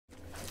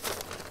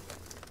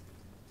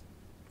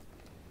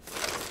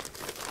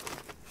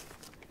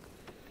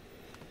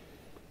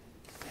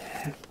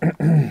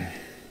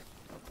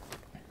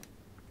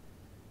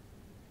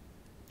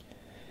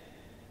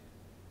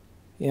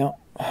Yeah.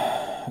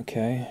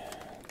 Okay.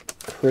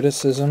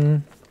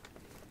 Criticism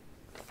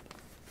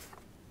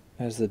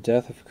as the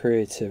death of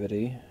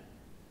creativity.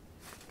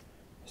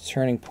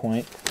 Turning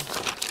point.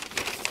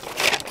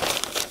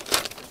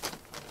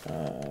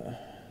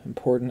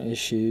 Important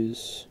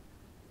issues.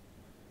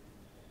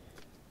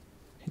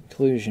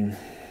 Conclusion.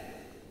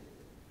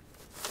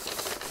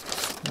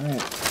 All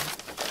right.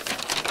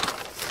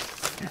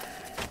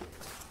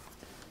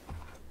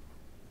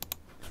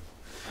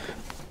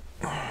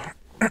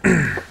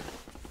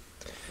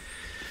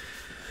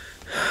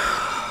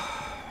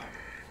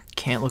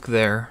 Can't look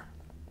there.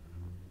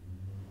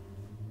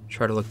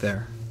 Try to look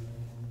there.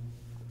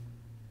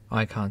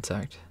 Eye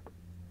contact.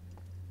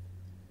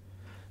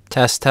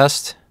 Test,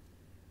 test.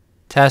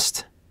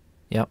 Test.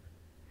 Yep.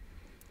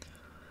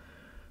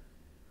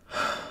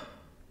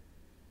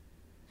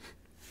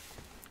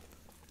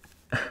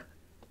 I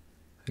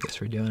guess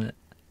we're doing it.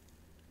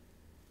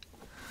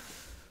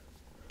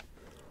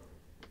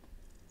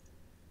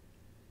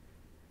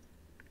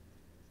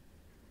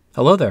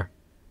 Hello there.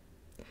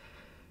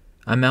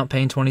 I'm Mount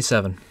Pain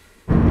 27.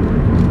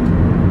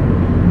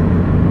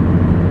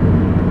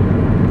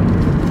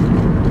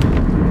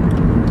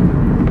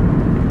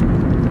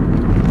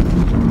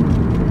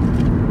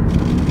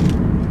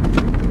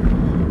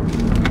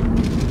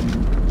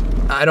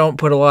 I don't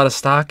put a lot of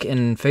stock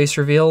in face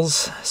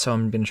reveals, so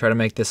I'm going to try to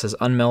make this as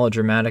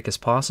unmelodramatic as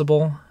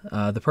possible.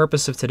 The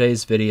purpose of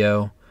today's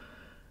video,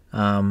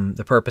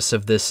 the purpose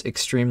of this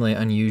extremely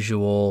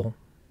unusual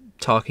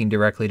talking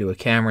directly to a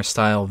camera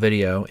style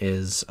video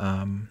is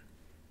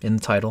in the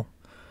title.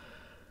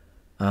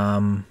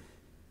 I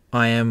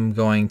am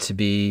going to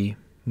be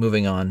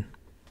moving on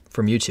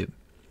from YouTube.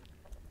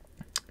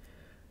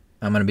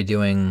 I'm going to be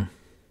doing,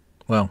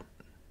 well,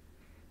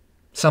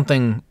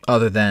 something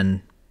other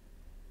than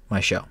my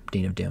show,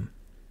 Dean of Doom.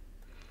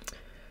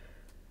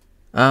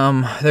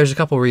 There's a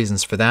couple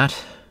reasons for that,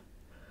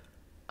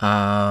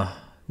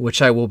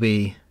 which I will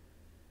be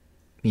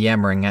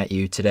yammering at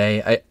you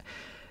today.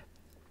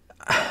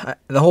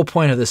 The whole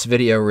point of this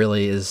video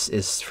really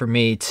is for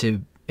me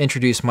to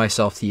introduce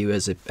myself to you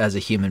as a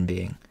human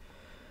being,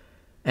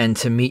 and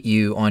to meet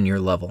you on your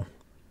level,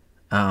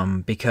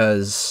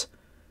 because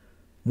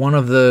one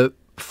of the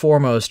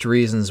foremost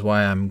reasons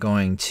why I'm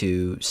going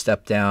to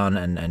step down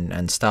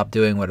and stop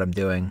doing what I'm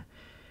doing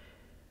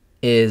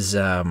is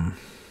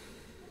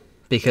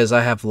because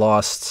I have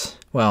lost,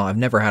 well, I've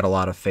never had a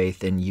lot of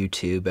faith in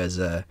YouTube as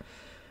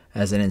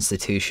an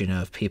institution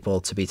of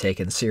people to be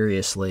taken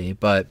seriously,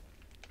 but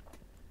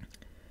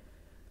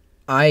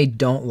I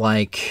don't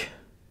like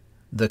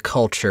the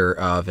culture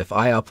of, if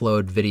I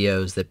upload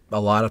videos that a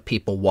lot of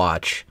people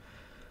watch,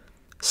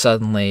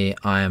 suddenly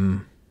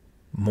I'm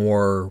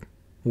more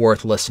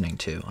worth listening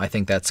to. I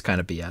think that's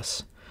kind of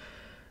BS.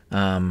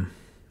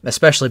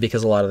 Especially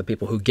because a lot of the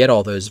people who get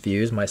all those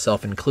views,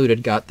 myself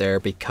included, got there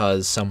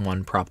because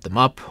someone propped them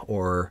up,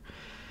 or,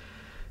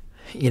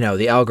 you know,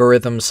 the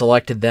algorithm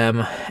selected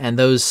them, and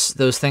those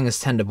things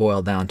tend to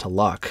boil down to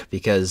luck,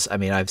 because, I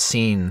mean, I've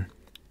seen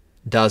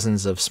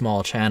dozens of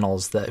small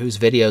channels whose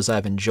videos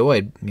I've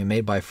enjoyed,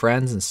 made by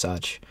friends and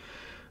such,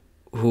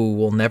 who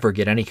will never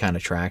get any kind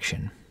of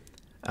traction,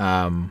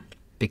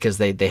 because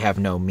they have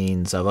no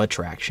means of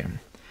attraction.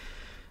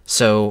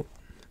 So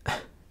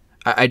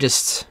I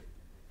just,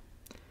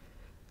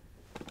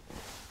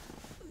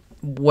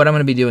 what I'm going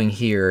to be doing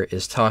here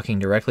is talking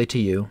directly to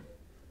you,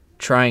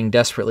 trying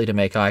desperately to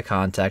make eye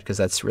contact, because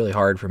that's really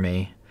hard for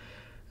me.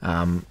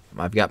 I've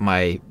got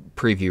my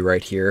preview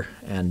right here,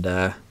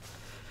 and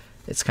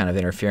it's kind of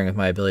interfering with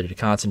my ability to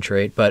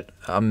concentrate, but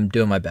I'm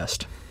doing my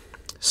best.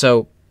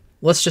 So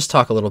let's just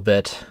talk a little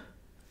bit,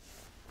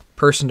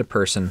 person to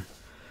person,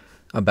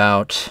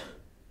 about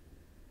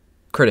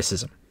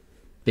criticism,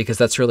 because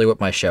that's really what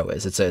my show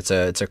is. It's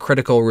a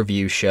critical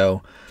review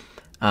show.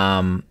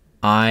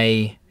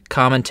 I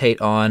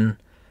commentate on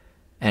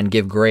and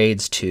give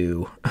grades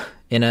to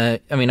I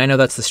mean, I know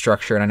that's the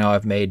structure, and I know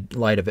I've made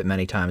light of it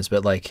many times,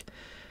 but like,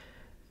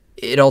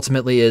 it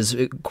ultimately is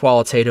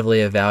qualitatively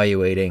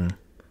evaluating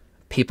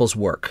people's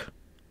work,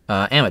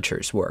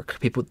 amateurs' work,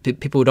 people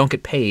who don't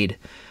get paid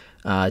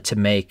to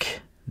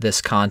make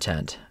this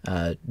content,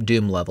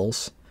 Doom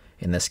levels,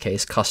 in this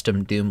case,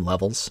 custom Doom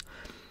levels.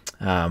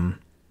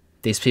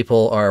 These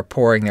people are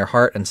pouring their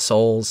heart and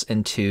souls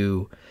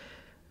into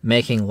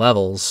making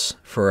levels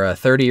for a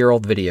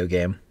 30-year-old video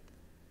game.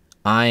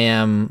 I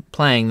am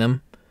playing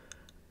them,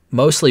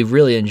 mostly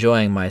really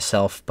enjoying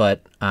myself,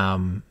 but,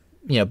 you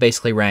know,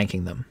 basically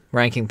ranking them.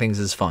 Ranking things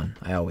is fun,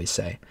 I always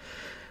say.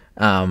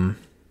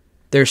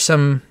 There's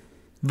some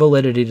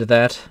validity to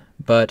that,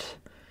 but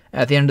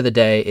at the end of the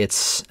day,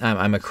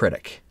 I'm a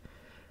critic.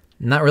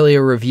 Not really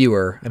a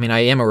reviewer. I mean, I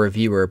am a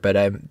reviewer, but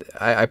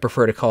I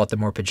prefer to call it the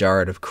more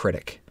pejorative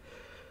critic.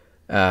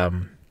 There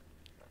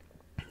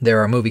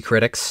are movie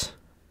critics.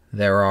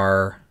 There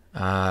are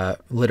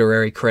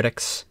literary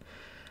critics.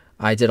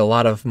 I did a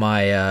lot of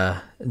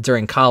my,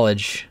 during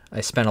college,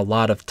 I spent a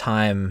lot of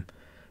time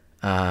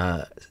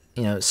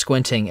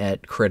squinting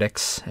at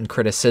critics and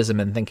criticism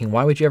and thinking,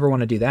 why would you ever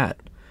want to do that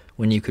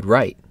when you could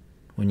write,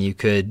 when you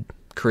could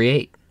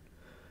create?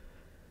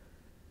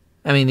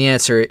 I mean, the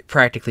answer,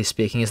 practically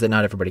speaking, is that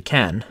not everybody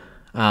can.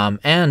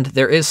 And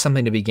there is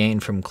something to be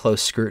gained from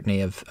close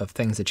scrutiny of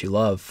things that you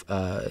love,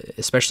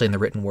 especially in the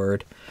written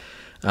word.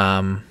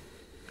 But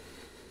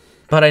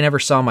I never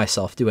saw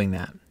myself doing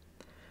that.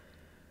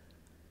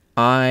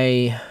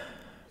 I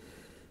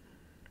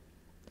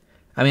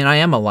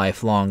am a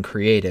lifelong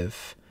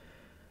creative,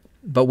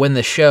 but when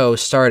the show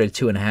started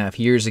 2.5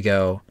 years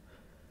ago,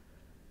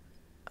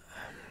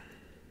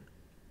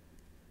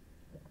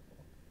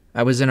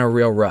 I was in a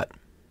real rut,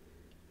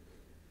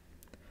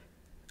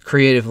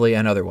 creatively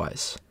and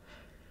otherwise.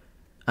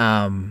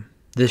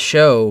 This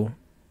show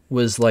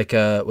was like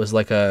a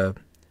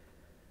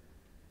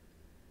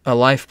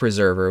life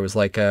preserver. It was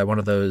like one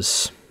of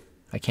those,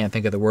 I can't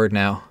think of the word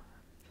now.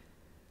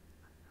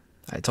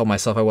 I told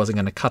myself I wasn't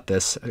going to cut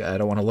this. I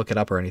don't want to look it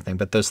up or anything,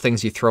 but those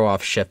things you throw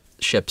off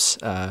ships,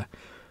 the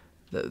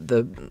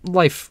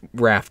life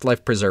raft,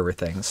 life preserver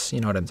things. You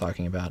know what I'm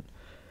talking about.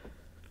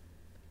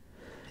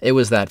 It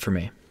was that for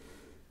me.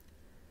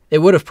 It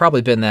would have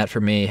probably been that for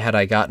me had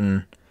I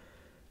gotten,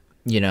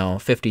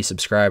 50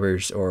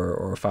 subscribers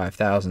or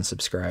 5,000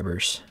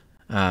 subscribers.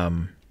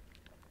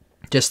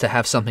 Just to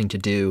have something to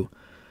do,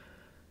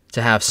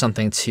 to have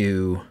something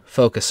to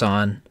focus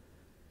on.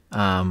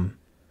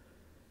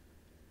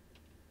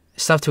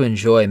 Stuff to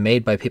enjoy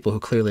made by people who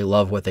clearly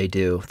love what they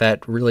do.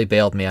 That really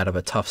bailed me out of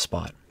a tough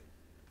spot.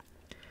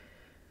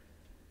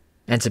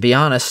 And to be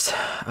honest,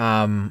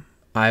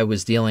 I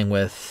was dealing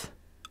with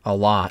a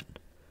lot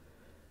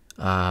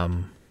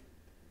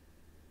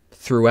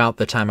throughout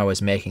the time I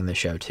was making the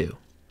show too.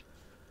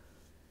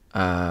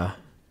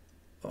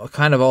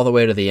 Kind of all the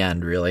way to the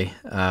end, really.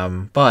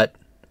 But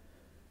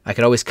I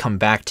could always come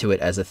back to it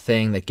as a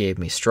thing that gave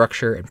me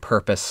structure and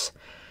purpose.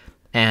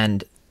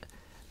 And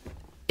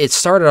it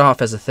started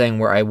off as a thing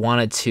where I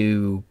wanted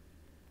to,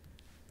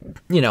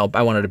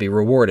 I wanted to be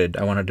rewarded.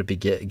 I wanted to be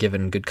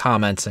given good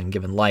comments and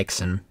given likes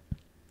and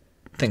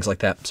things like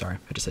that. Sorry,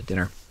 I just had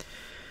dinner.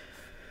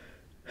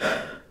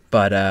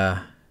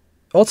 But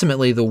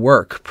ultimately, the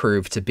work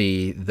proved to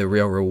be the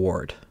real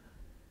reward.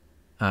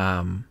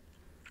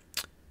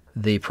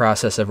 The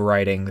process of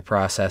writing, the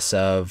process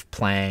of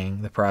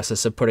playing, the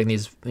process of putting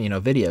these,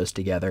 videos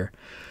together.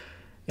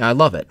 I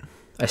love it.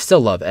 I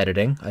still love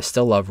editing. I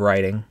still love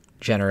writing,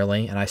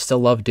 generally, and I still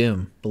love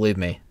Doom, believe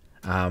me.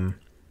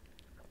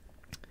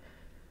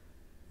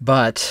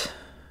 But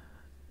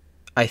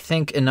I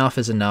think enough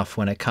is enough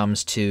when it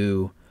comes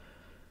to...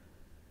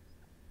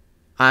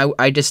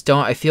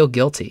 I feel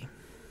guilty.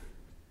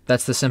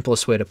 That's the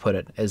simplest way to put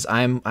it, is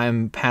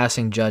I'm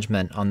passing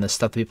judgment on the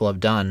stuff that people have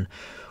done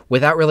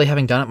without really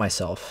having done it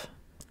myself.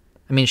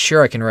 I mean,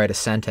 sure, I can write a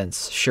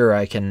sentence. Sure,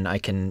 I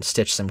can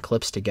stitch some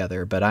clips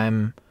together, but I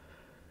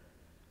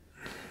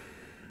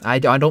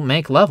don't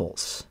make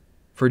levels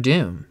for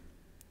Doom.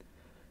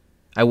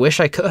 I wish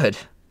I could.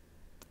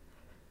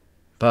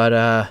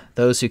 But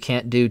those who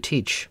can't do,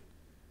 teach.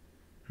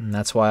 And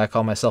that's why I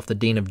call myself the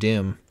Dean of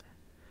Doom.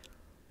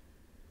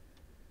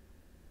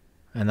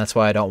 And that's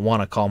why I don't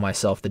want to call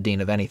myself the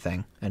Dean of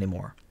anything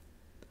anymore.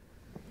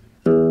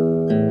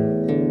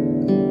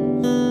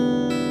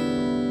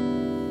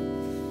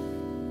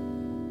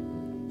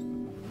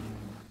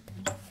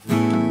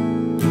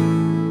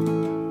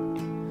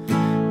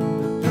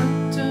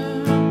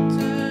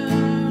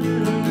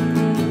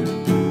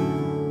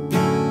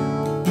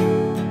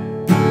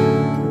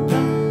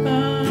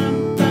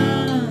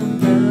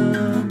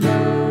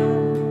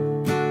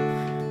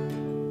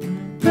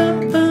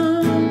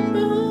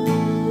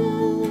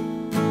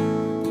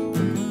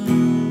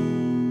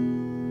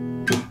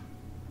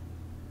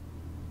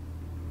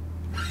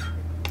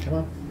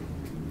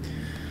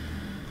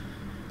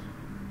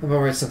 How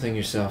about write something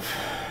yourself?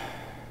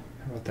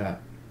 How about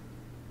that?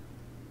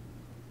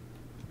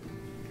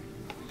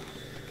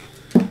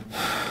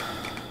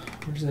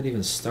 Where does that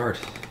even start?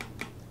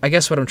 I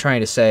guess what I'm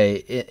trying to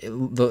say,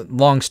 the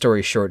long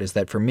story short, is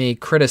that for me,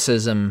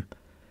 criticism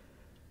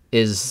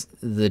is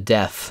the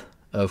death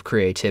of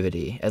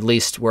creativity, at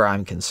least where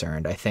I'm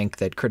concerned. I think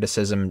that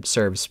criticism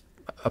serves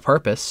a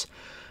purpose.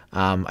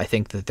 I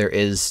think that there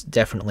is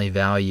definitely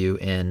value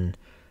in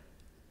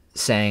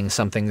saying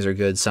some things are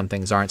good, some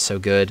things aren't so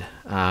good,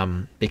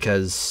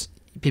 because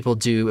people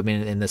do,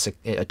 in this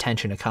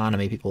attention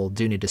economy, people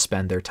do need to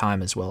spend their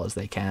time as well as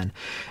they can,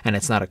 and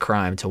it's not a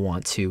crime to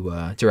want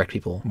to direct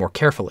people more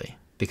carefully,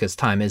 because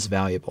time is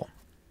valuable.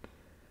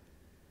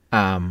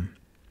 But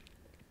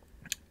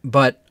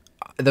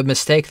the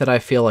mistake that I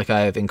feel like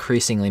I've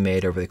increasingly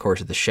made over the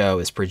course of the show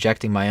is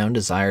projecting my own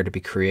desire to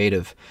be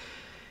creative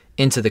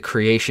into the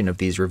creation of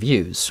these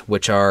reviews,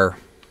 which are,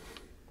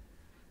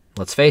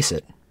 let's face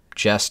it,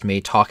 just me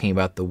talking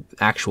about the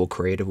actual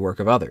creative work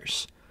of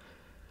others.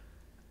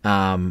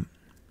 I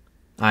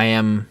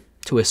am,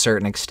 to a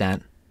certain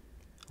extent,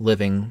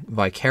 living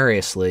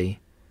vicariously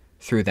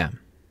through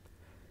them.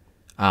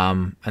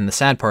 And the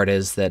sad part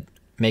is that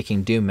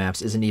making Doom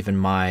maps isn't even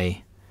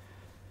my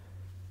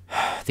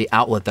the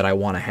outlet that I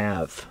want to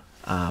have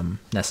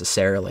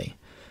necessarily.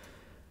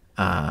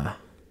 I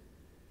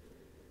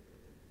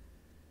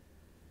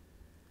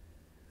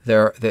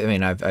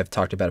mean, I've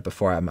talked about it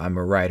before. I'm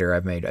a writer.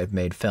 I've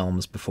made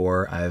films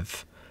before.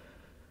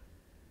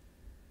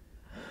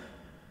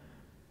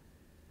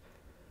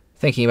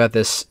 Thinking about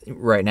this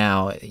right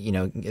now, you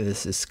know,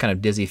 this kind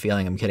of dizzy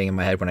feeling I'm getting in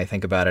my head when I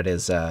think about it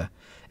is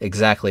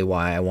exactly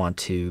why I want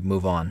to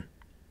move on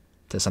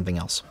to something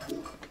else.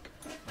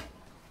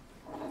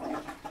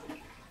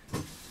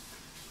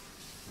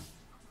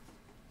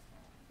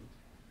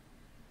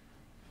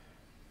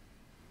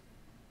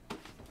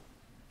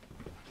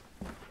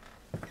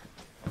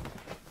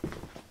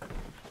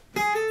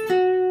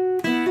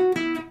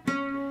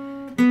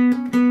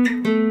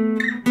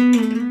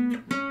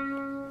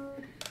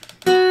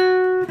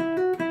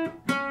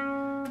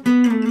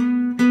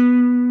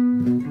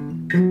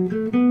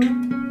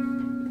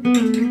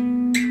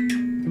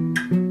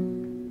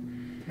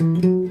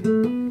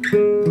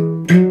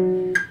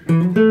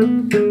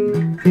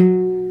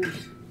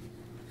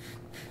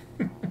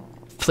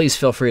 Please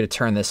feel free to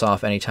turn this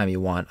off anytime you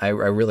want. I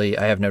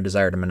have no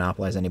desire to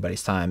monopolize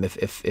anybody's time.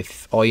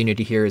 If all you need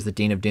to hear is the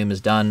Dean of Doom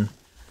is done,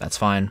 that's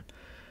fine.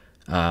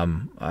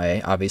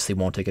 I obviously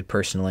won't take it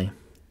personally,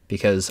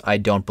 because I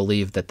don't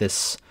believe that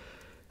this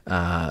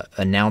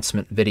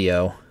announcement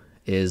video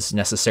is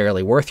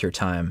necessarily worth your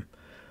time.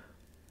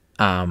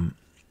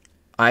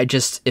 I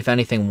just, if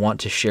anything, want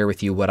to share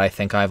with you what I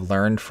think I've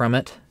learned from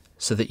it,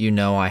 so that you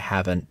know I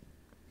haven't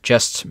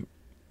just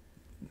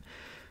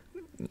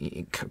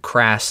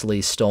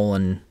crassly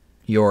stolen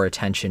your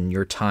attention,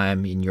 your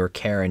time, and your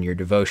care and your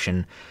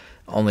devotion,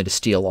 only to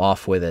steal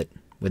off with it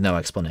with no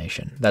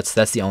explanation. That's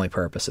the only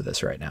purpose of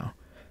this right now.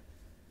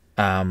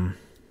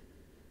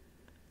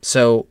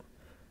 So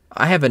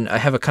I have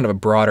a kind of a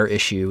broader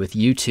issue with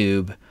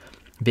YouTube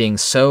being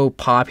so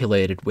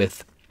populated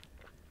with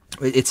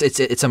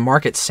it's a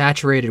market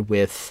saturated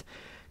with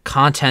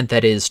content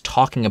that is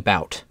talking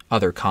about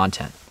other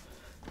content.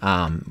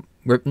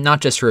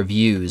 Not just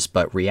reviews,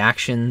 but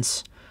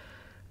reactions.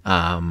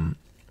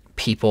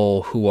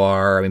 People who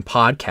are, I mean,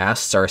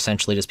 podcasts are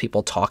essentially just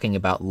people talking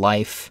about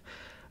life.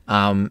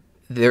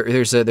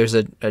 There's a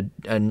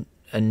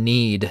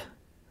need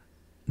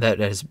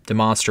that is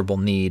demonstrable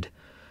need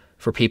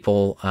for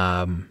people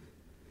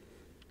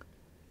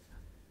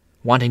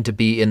wanting to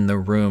be in the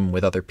room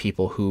with other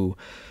people who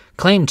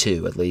claim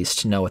to, at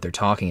least, know what they're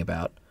talking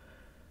about.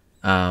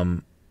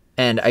 And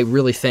I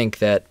really think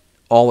that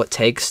all it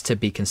takes to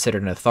be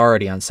considered an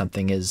authority on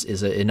something is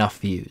enough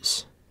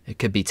views. It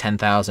could be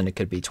 10,000, it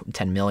could be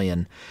 10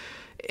 million.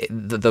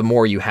 The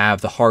more you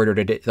have, the harder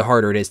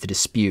it is to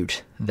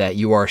dispute that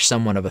you are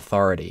someone of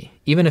authority.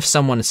 Even if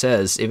someone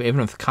says, even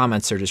if the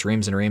comments are just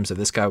reams and reams of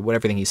this guy, what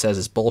everything he says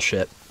is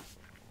bullshit,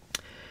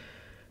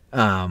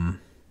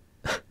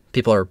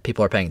 people are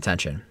paying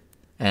attention.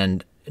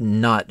 And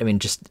not, I mean,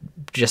 just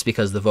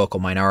because the vocal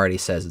minority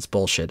says it's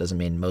bullshit doesn't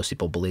mean most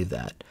people believe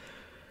that.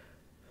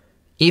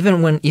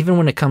 Even when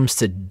it comes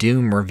to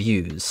Doom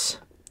reviews,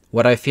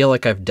 what I feel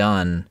like I've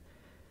done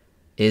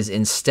is,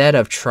 instead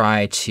of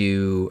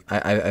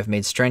I've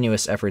made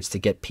strenuous efforts to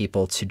get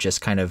people to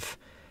just kind of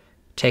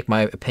take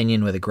my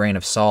opinion with a grain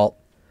of salt,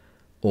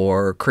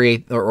 or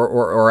create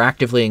or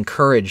actively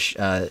encourage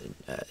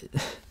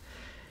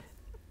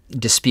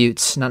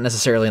disputes, not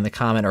necessarily in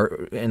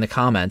the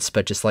comments,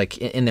 but just like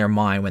in their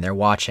mind when they're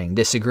watching.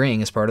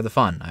 Disagreeing is part of the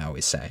fun, I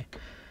always say.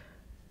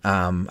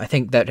 I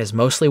think that has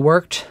mostly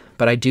worked,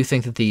 but I do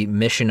think that the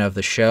mission of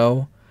the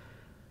show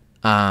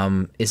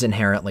is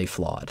inherently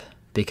flawed,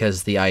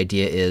 because the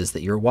idea is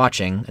that you're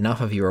watching,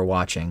 enough of you are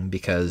watching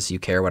because you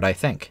care what I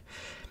think.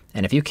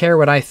 And if you care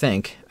what I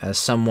think, as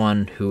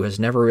someone who has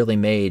never really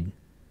made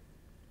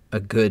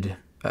a good...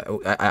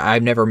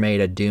 I've never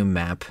made a Doom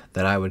map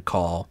that I would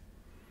call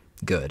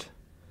good.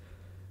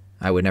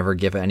 I would never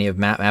give any of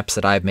maps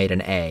that I've made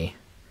an A.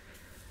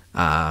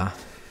 But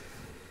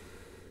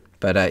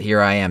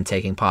here I am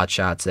taking pot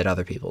shots at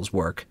other people's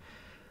work.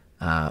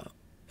 I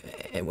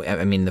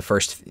mean, the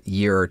first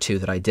year or two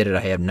that I did it,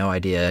 I had no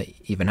idea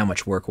even how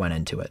much work went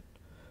into it.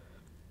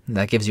 And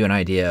that gives you an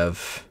idea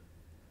of...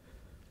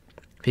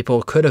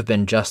 People could have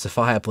been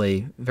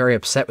justifiably very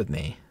upset with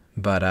me,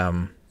 but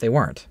they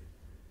weren't.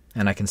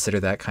 And I consider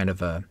that kind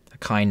of a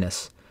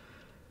kindness,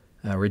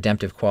 a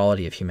redemptive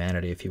quality of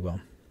humanity, if you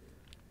will.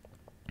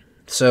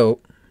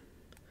 So,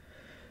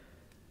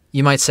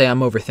 you might say I'm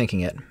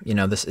overthinking it. You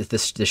know,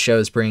 this show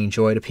is bringing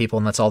joy to people,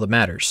 and that's all that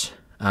matters.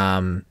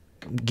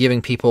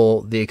 Giving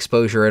people the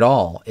exposure at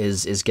all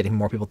is getting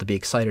more people to be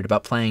excited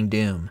about playing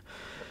Doom.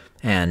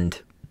 And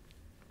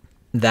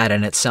that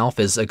in itself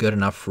is a good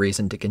enough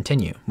reason to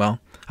continue. Well,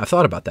 I've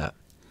thought about that.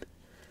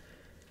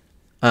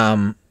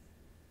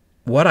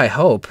 What I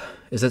hope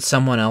is that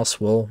someone else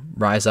will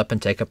rise up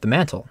and take up the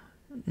mantle.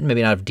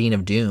 Maybe not of Dean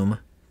of Doom,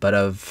 but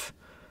of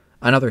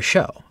another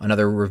show,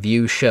 another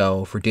review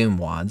show for Doom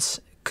wads.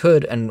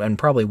 Could and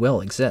probably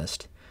will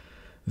exist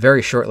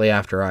very shortly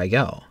after I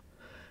go.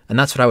 And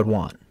that's what I would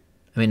want.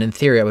 I mean, in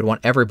theory, I would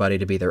want everybody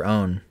to be their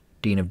own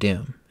Dean of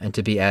Doom, and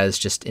to be as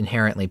just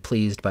inherently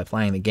pleased by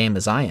playing the game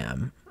as I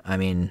am. I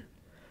mean,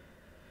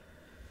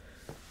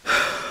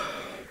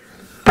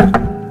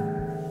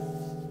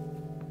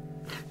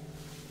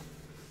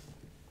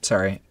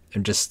 sorry,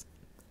 I'm just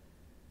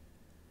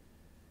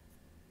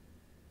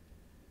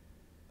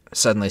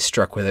suddenly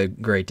struck with a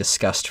great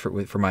disgust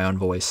for my own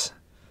voice.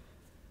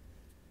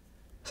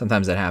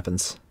 Sometimes that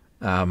happens.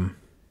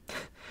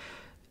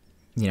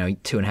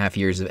 2.5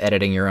 years of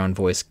editing your own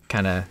voice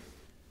kind of...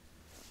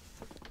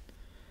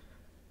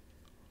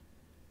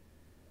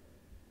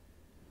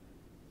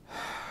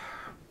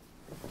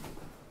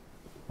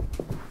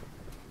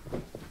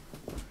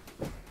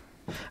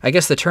 I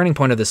guess the turning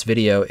point of this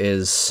video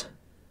is,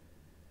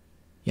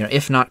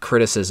 if not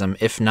criticism,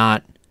 if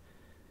not,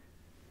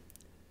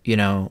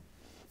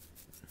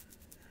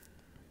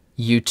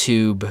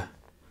 YouTube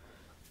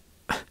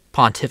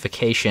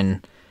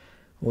pontification,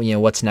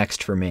 what's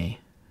next for me?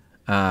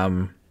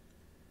 I'm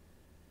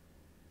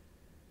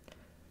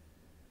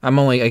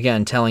only,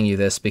 again, telling you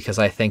this because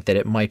I think that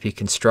it might be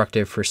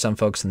constructive for some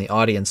folks in the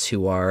audience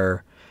who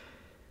are,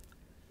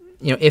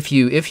 if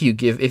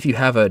you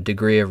have a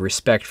degree of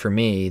respect for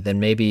me, then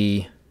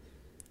maybe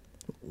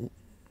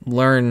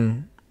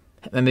learn,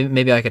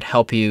 maybe I could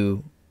help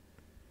you.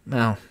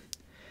 Well,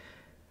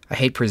 I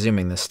hate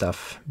presuming this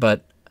stuff,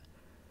 but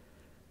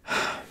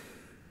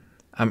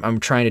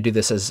I'm trying to do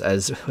this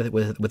as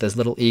with as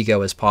little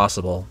ego as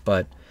possible.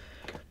 But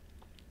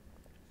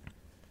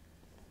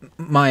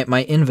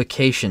my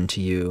invocation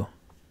to you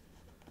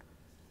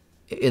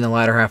in the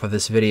latter half of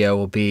this video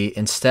will be,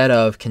 instead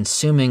of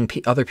consuming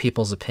other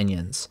people's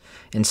opinions,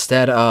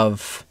 instead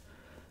of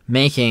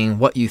making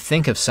what you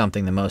think of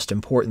something the most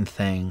important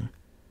thing,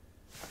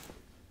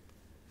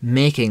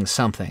 making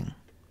something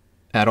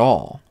at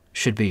all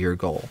should be your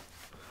goal.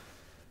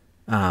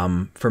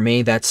 For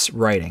me, that's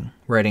writing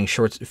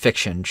short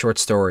fiction, short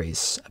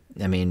stories.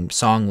 I mean,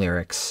 song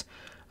lyrics.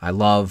 I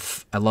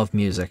love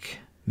music.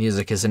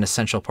 Music is an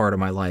essential part of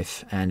my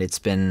life, and its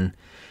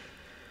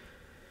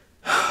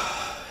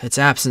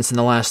absence in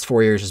the last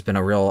 4 years has been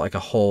a real, a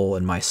hole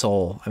in my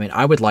soul. I mean,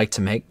 I would like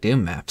to make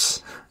Doom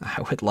maps.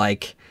 I would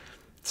like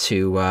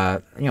to,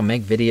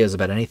 make videos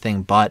about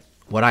anything but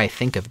what I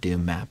think of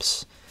Doom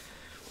maps.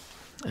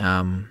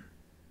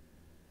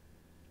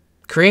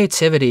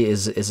 Creativity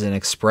is an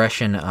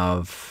expression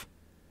of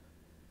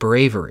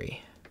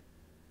bravery.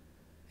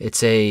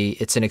 It's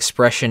an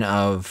expression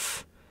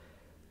of,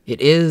 it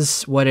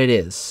is what it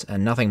is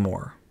and nothing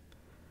more.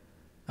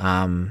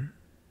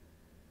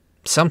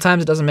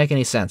 Sometimes it doesn't make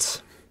any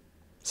sense.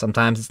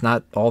 Sometimes it's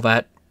not all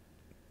that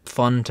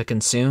fun to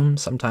consume.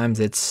 Sometimes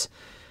it's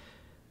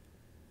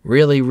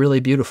really, really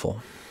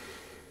beautiful.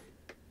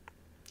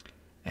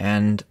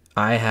 And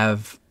I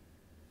have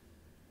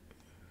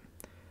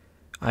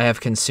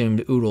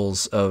consumed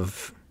oodles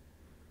of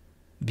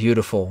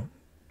beautiful,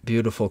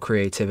 beautiful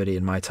creativity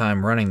in my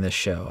time running this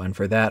show. And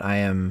for that,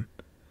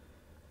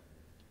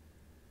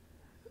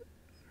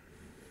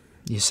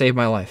 you saved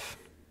my life.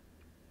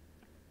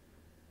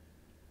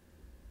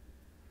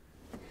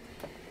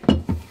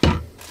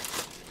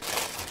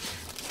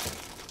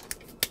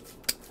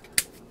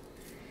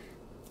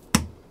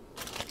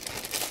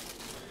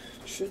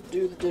 Should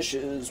do the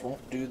dishes,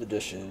 won't do the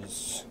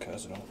dishes,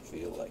 because I don't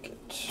feel like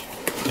it.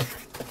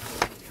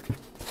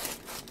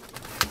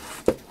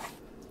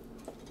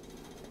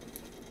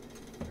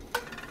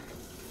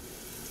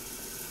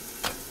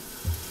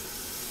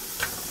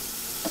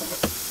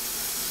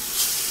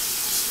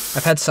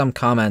 I've had some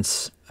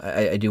comments.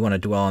 I do want to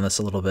dwell on this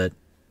a little bit.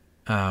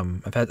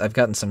 I've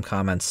gotten some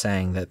comments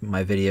saying that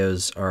my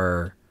videos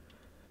are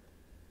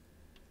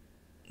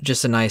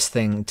just a nice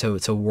thing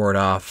to ward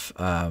off.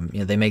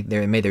 They made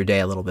their day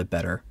a little bit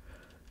better.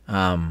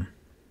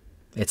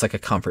 It's like a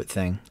comfort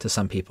thing to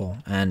some people,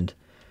 and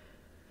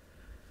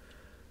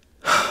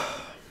I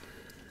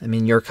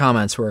mean, your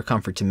comments were a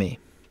comfort to me.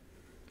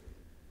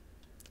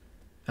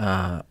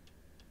 I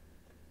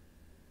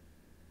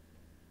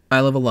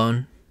live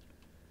alone.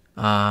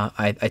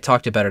 I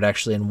talked about it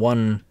actually in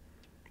one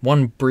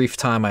brief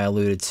time. I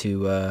alluded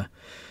to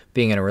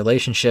being in a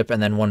relationship,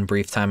 and then one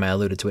brief time I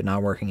alluded to it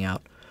not working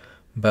out.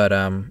 But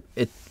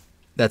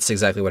that's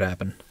exactly what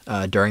happened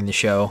during the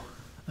show,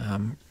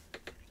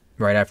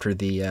 right after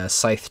the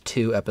Scythe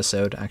 2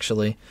 episode,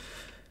 actually,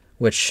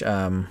 which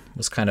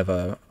was kind of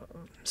a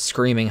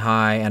screaming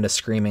high and a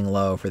screaming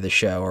low for the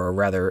show, or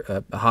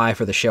rather a high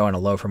for the show and a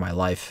low for my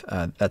life.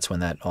 That's when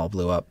that all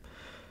blew up.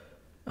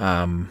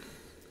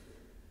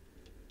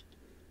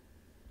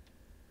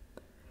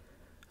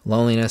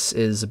 Loneliness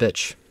is a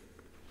bitch.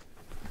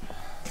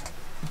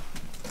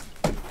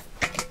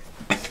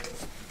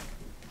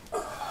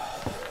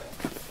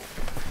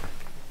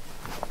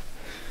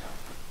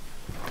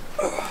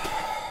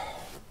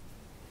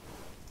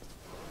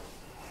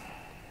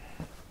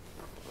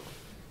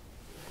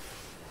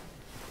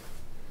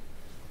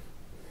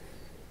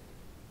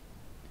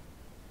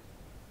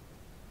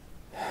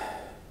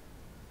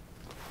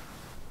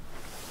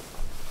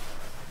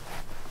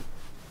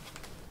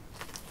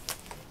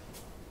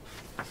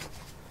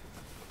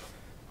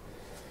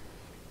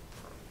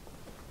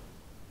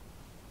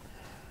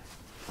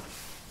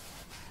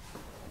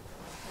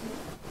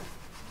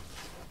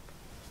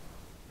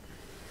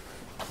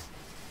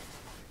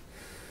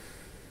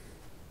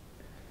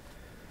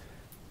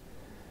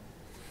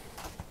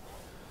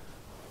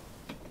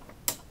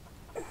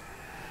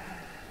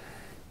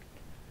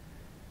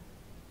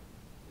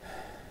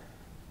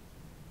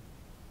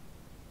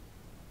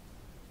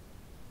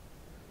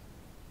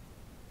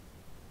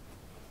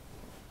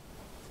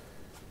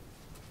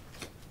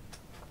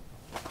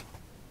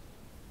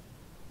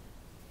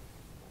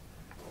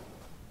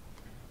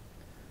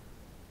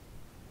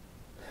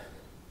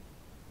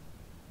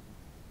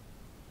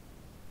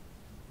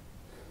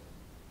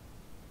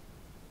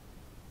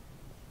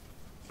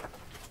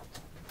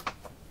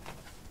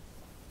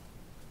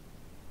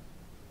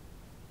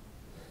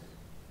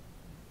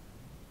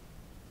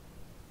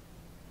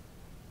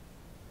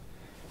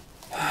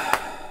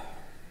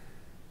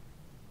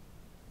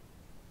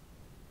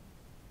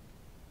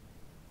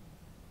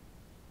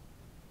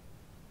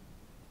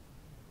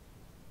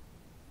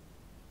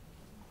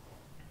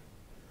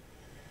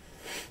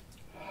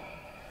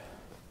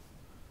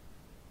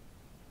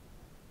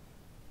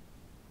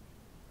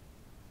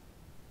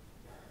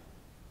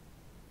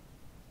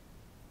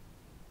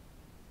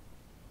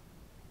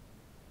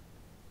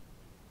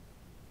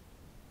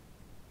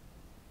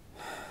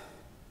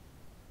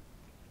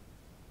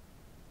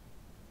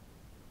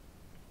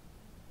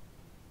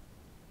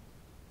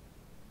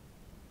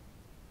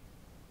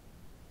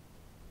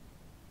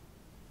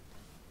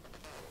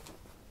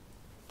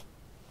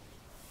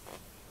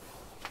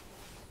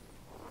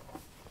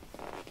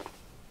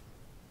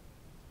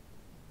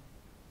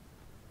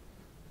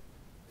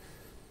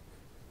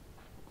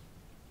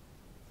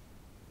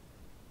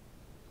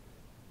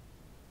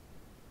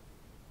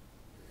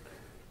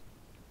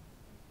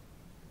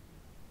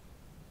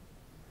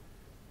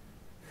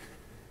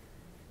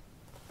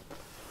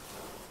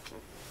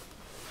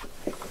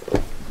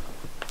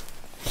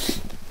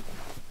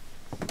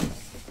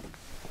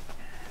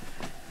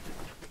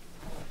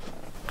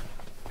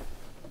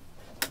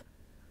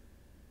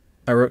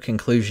 I wrote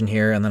conclusion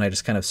here, and then I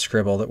just kind of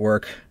scribbled at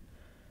work.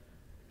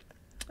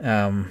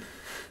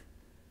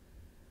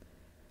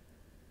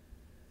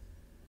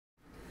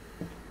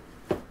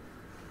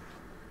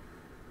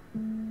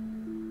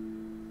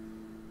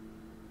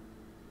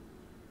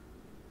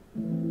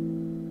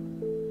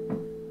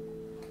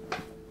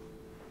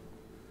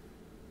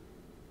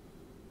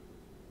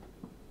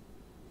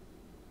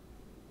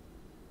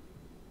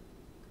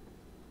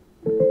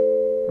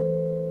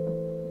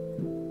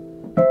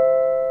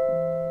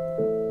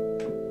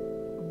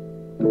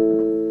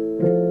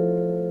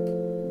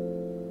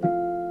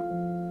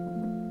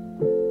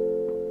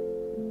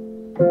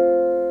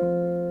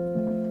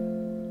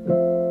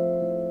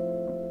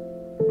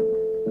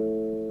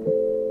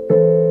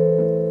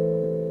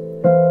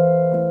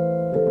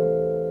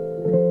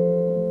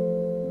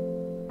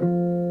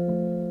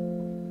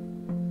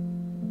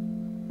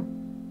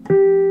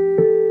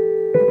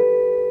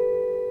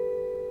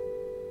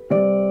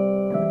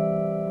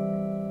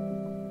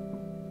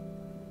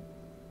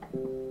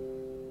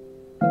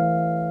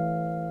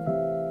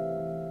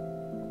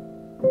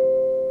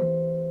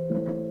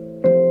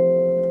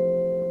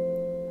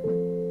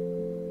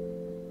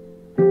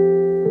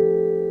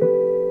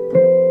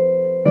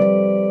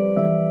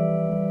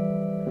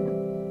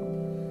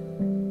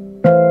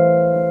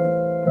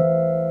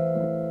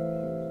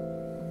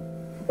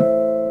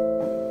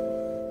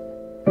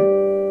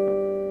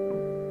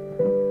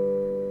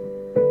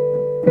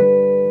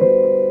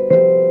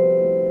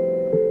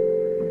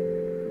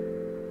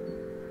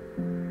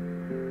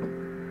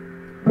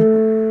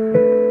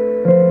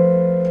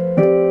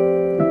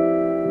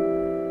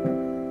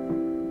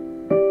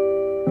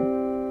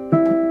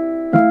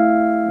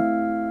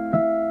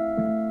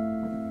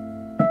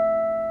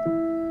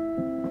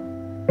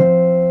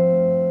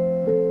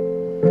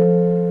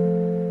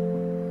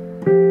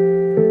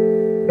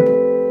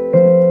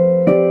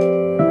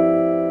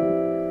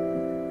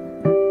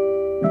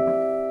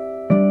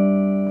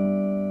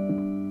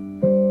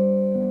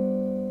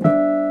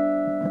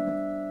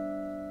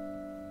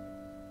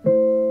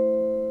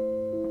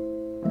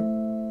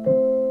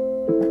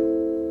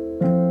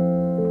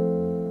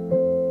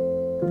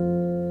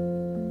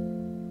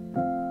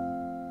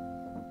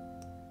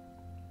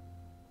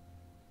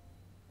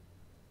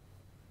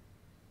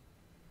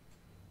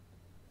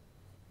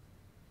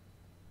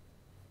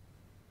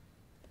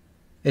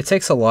 It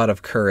takes a lot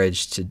of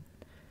courage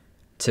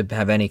to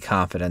have any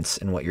confidence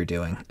in what you're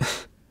doing.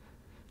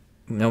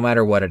 No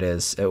matter what it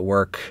is, at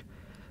work,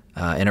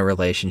 in a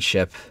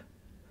relationship,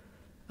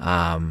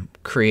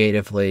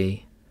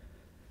 creatively,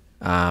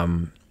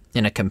 in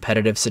a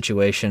competitive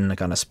situation,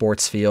 like on a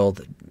sports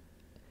field.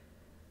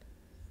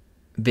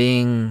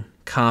 Being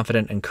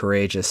confident and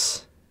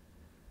courageous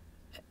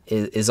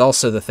is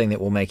also the thing that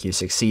will make you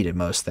succeed at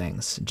most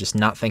things. Just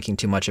not thinking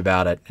too much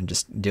about it and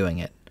just doing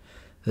it.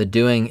 The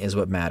doing is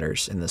what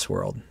matters in this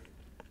world.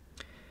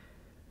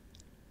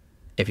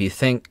 If you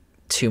think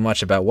too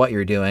much about what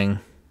you're doing,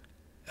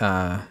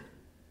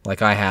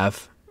 like I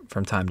have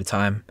from time to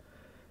time,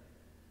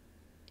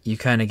 you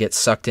kind of get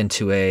sucked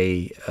into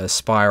a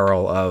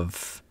spiral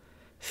of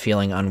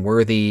feeling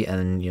unworthy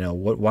and,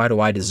 why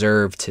do I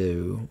deserve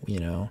to,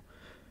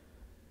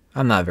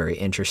 I'm not very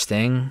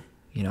interesting.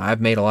 I've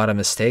made a lot of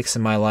mistakes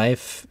in my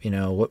life.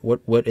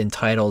 What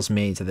entitles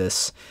me to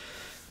this,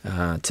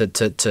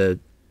 to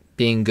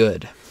being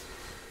good?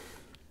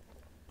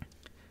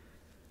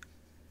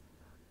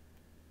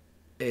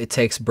 It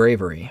takes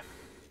bravery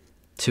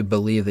to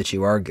believe that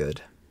you are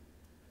good.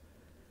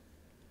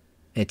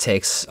 It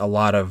takes a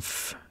lot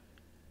of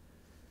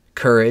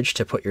courage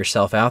to put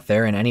yourself out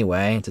there in any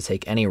way, to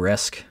take any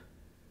risk.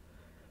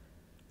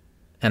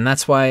 And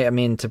that's why,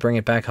 to bring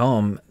it back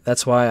home,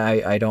 that's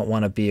why I don't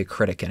want to be a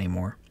critic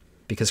anymore.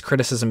 Because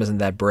criticism isn't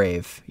that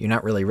brave. You're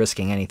not really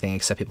risking anything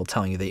except people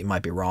telling you that you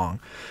might be wrong.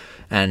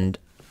 And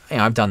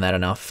I've done that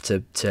enough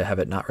to have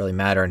it not really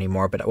matter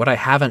anymore. But what I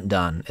haven't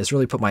done is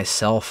really put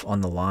myself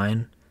on the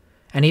line.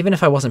 And even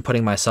if I wasn't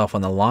putting myself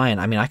on the line,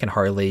 I can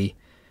hardly,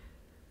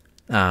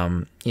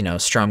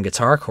 strum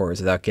guitar chords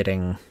without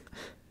getting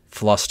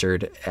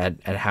flustered at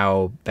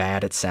how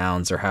bad it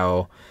sounds or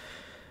how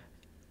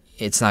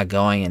it's not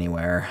going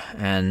anywhere.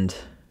 And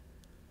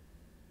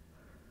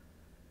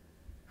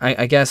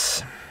I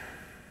guess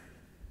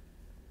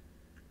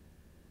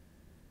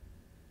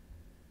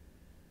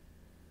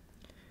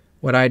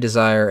what I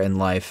desire in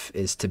life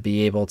is to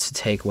be able to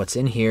take what's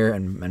in here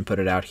and put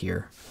it out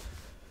here.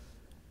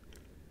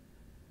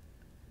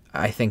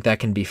 I think that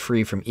can be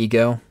free from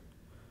ego,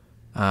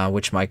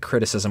 which my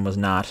criticism was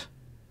not.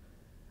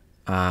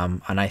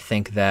 And I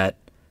think that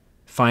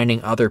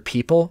finding other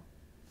people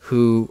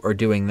who are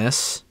doing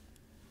this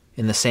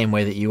in the same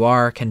way that you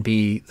are can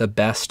be the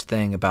best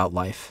thing about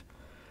life.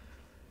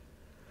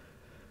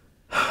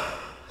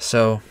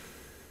 So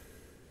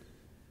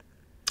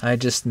I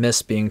just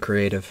miss being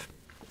creative.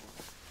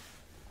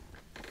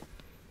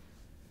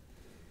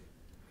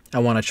 I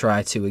want to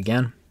try to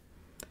again.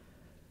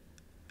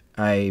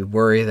 I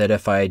worry that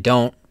if I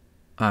don't,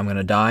 I'm going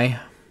to die.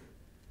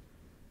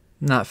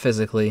 Not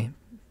physically,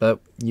 but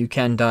you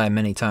can die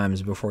many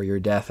times before your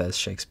death, as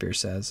Shakespeare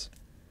says.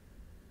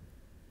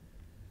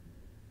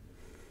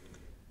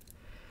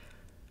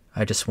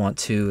 I just want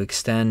to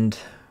extend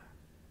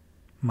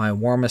my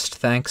warmest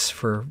thanks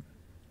for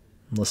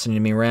listening to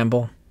me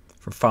ramble,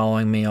 for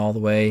following me all the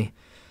way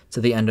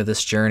to the end of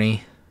this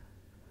journey,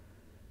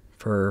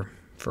 for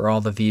all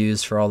the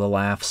views, for all the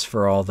laughs,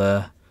 for all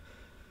the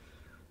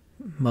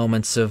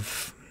moments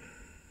of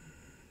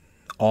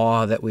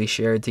awe that we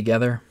shared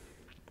together.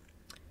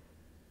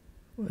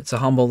 It's a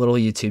humble little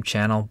YouTube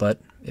channel, but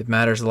it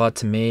matters a lot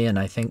to me, and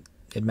I think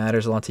it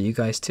matters a lot to you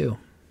guys too.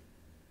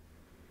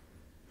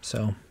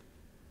 So,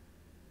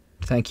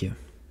 thank you.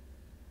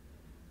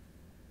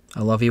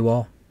 I love you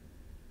all,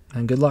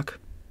 and good luck.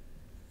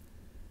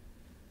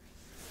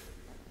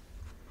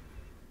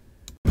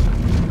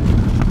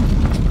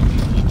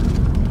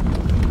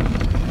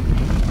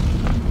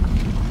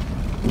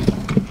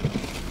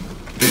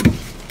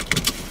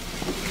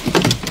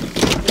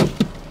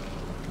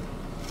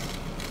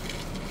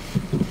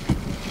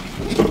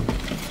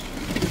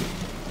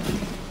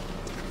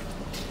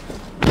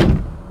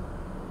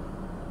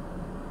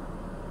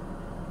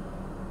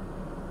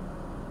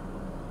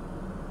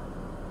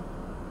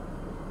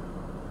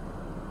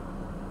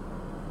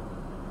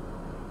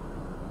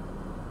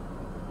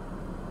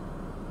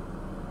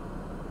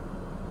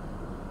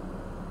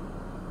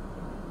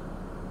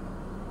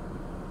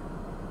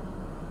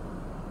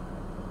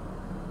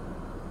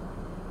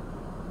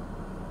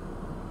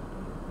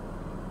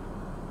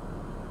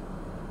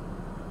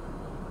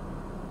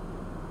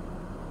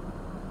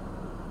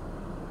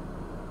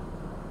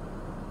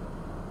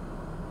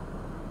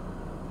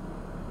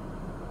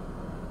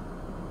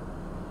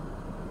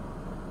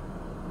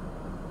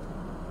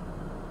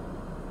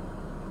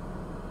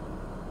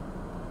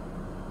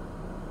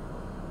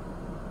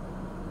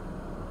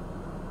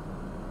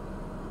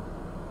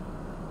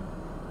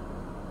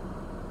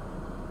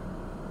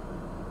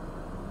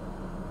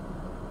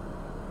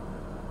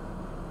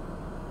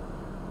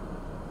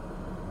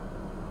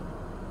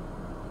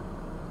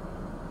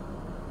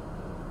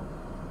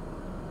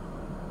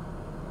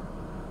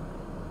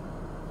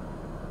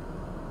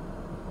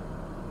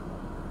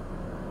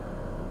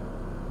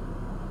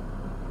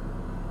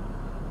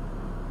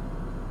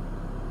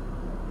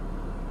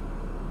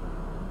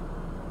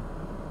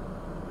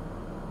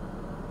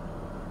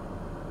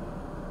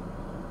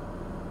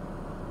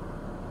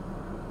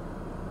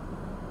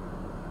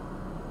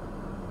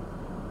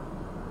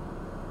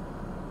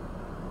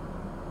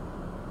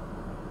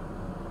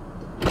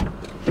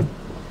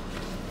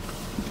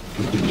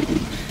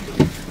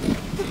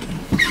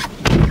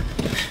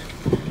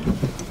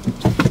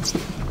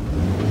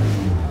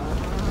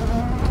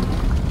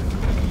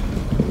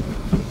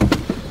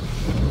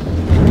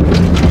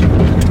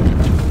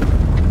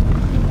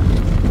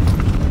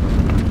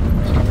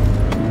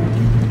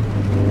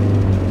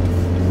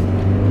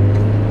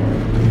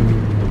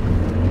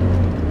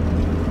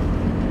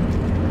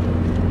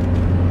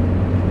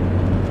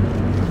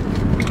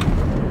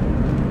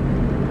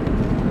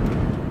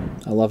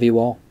 I love you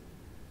all,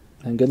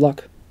 and good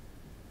luck.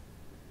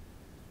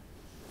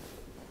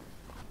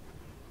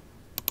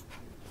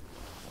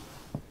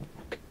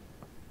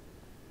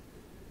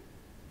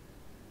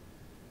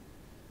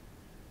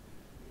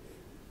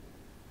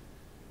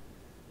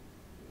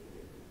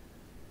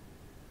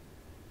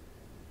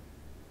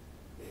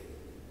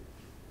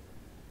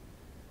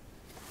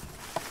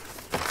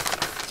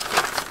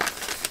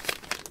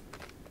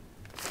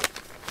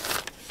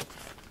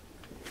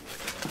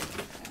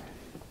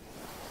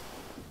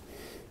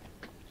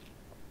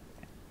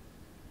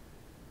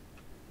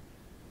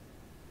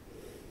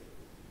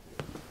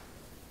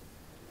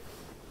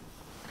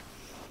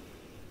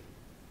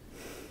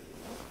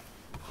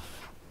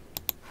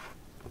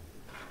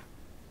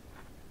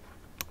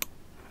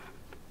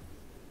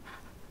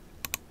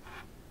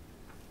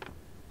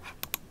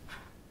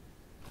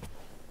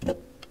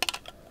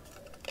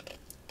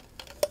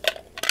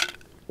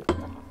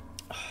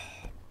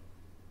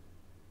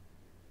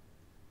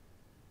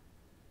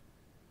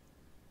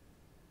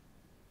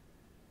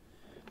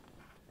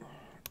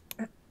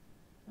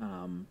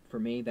 For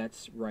me,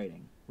 that's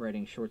writing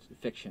short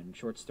fiction,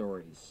 short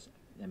stories.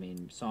 I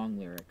mean, song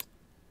lyrics.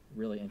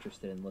 Really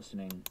interested in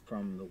listening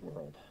from the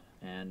world,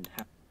 and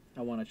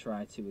I want to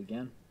try to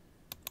again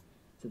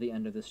to the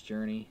end of this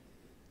journey.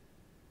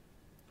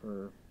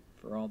 For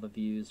all the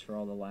views, for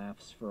all the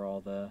laughs, for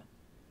all the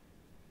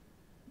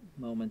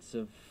moments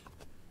of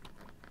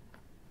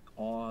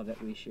awe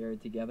that we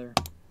shared together.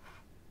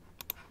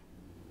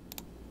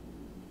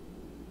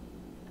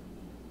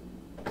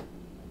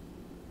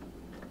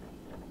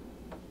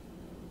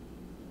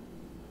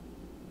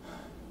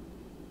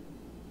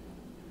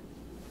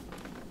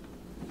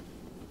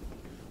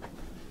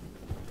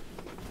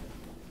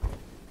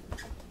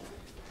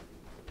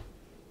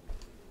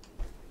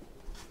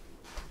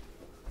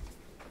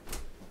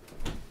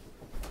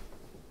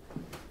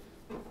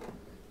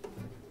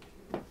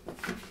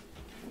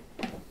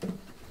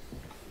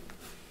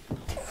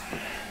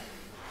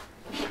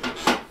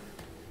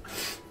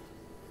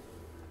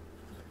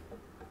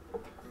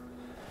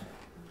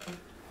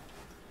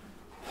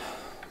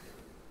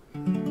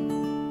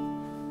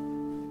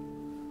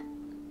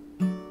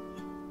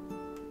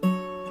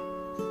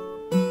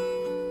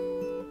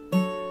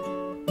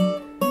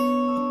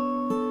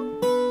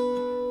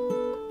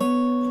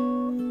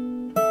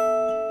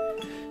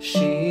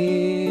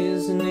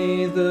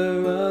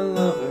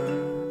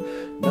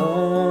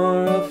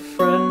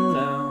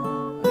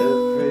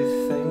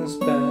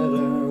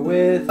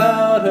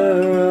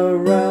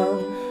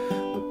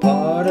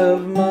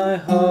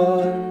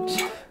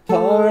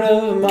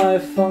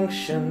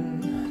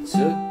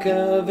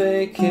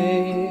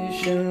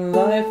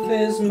 life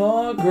is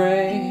more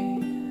gray,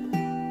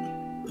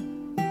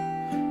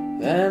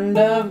 and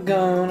I've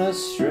gone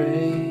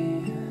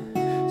astray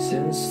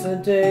since the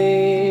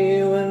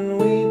day when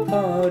we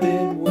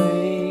parted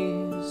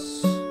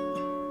ways.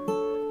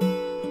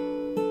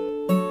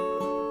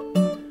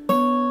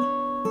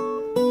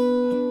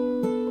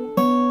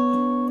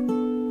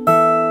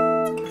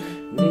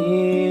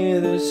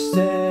 Neither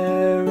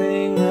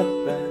staring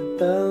up at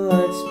the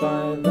lights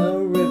by the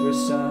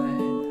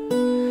riverside,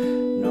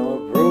 nor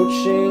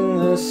broaching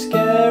the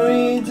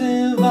scary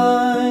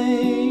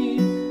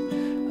divide.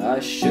 I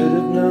should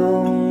have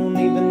known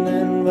even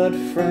then, but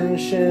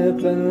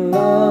friendship and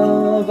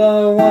love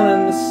are one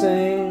and the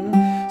same.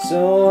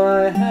 So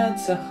I had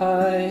to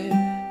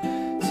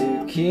hide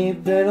to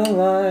keep it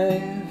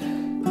alive.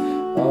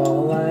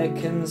 All I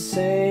can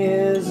say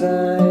is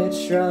I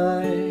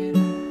tried.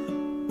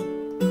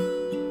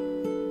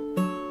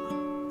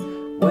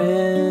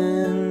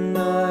 When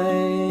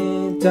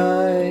I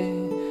die,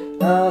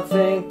 I'll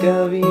think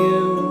of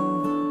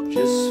you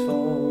just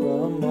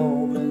for a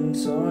moment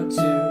or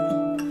two.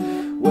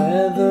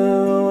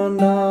 Whether or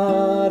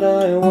not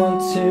I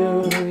want to,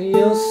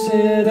 you'll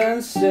sit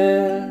and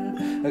stare,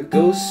 a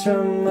ghost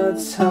from a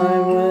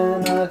time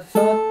when I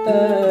thought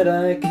that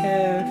I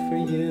cared for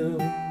you,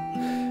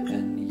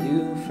 and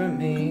you for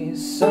me.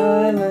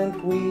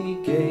 Silent we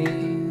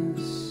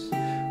gaze,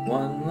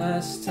 one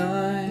last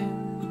time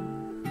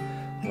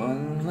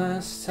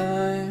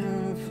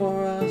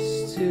for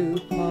us to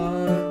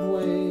part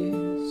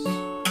ways.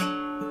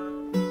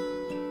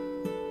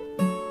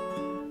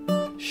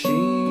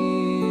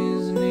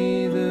 She's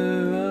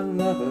neither a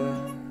lover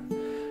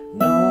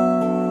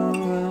nor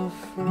a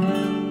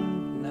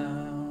friend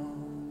now.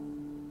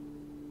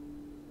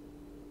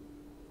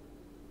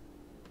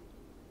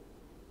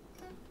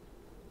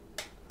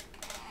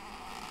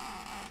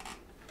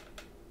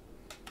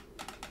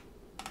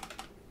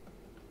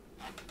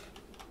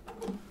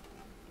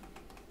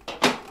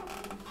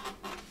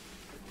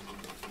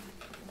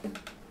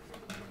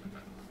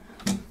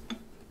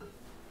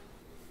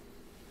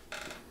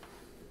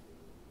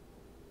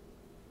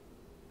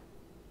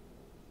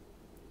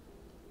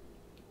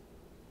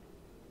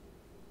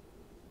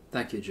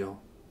 Thank you,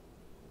 Joel.